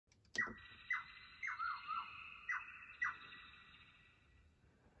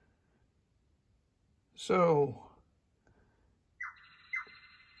So,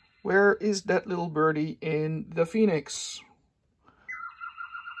 where is that little birdie in the Fenix?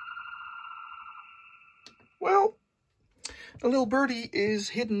 Well, the little birdie is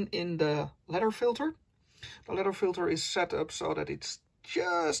hidden in the ladder filter. The ladder filter is set up so that it's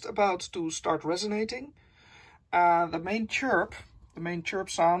just about to start resonating. The main chirp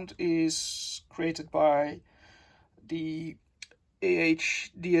sound is created by the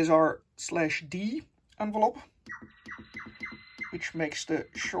AHDSR/D envelope, which makes the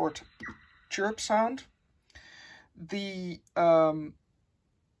short chirp sound. The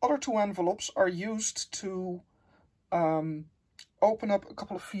other two envelopes are used to open up a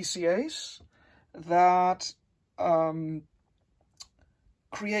couple of VCAs that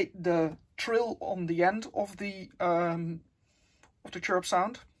create the trill on the end of the chirp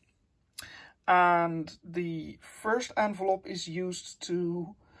sound. And the first envelope is used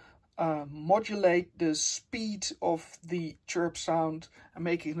to modulate the speed of the chirp sound and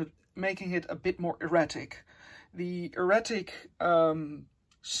making it a bit more erratic. The erratic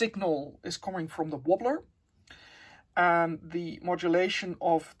signal is coming from the wobbler, and the modulation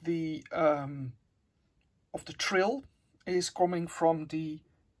of the trill is coming from the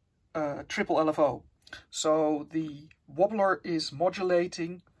triple LFO. So the wobbler is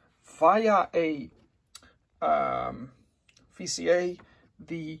modulating via a VCA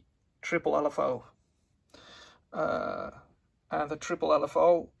the triple LFO. And the triple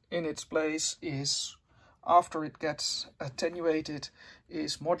LFO in its place is, after it gets attenuated,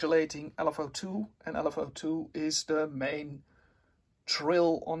 is modulating LFO2, and LFO2 is the main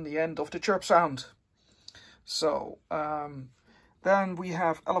trill on the end of the chirp sound. So then we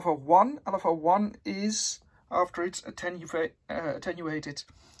have LFO1. LFO1 is, after it's attenuated,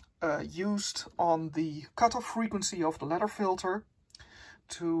 used on the cutoff frequency of the ladder filter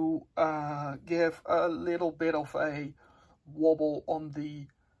to give a little bit of a wobble on the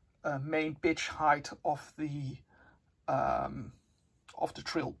main pitch height of the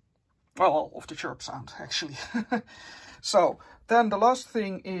trill, well, of the chirp sound actually. So then the last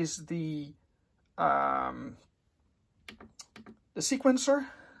thing is the sequencer.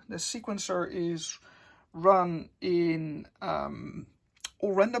 The sequencer is run in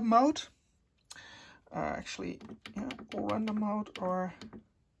all random mode. Actually, yeah, all random mode or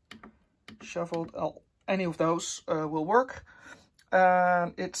shuffled, any of those will work.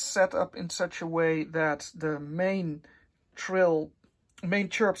 And it's set up in such a way that the main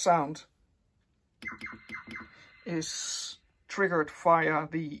chirp sound is triggered via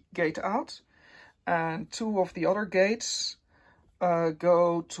the gate out, and two of the other gates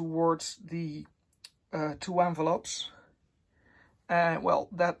go towards the two envelopes. And well,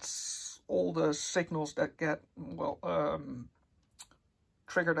 that's all the signals that get, well,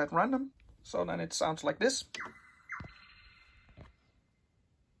 triggered at random. So then it sounds like this.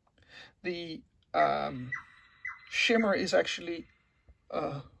 The shimmer is actually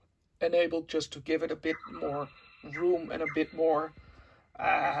enabled just to give it a bit more room and a bit more,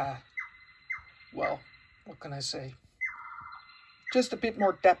 well, what can I say? Just a bit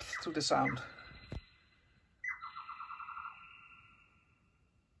more depth to the sound.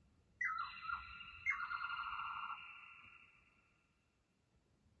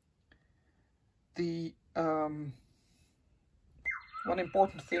 The one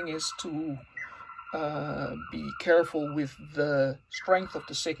important thing is to be careful with the strength of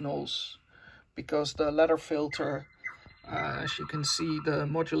the signals, because the ladder filter, as you can see, the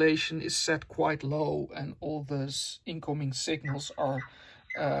modulation is set quite low, and all the incoming signals are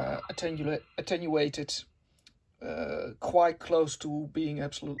attenuated quite close to being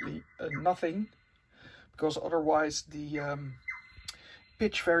absolutely nothing, because otherwise the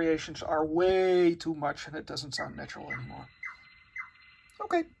pitch variations are way too much and it doesn't sound natural anymore.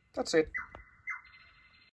 Okay, that's it.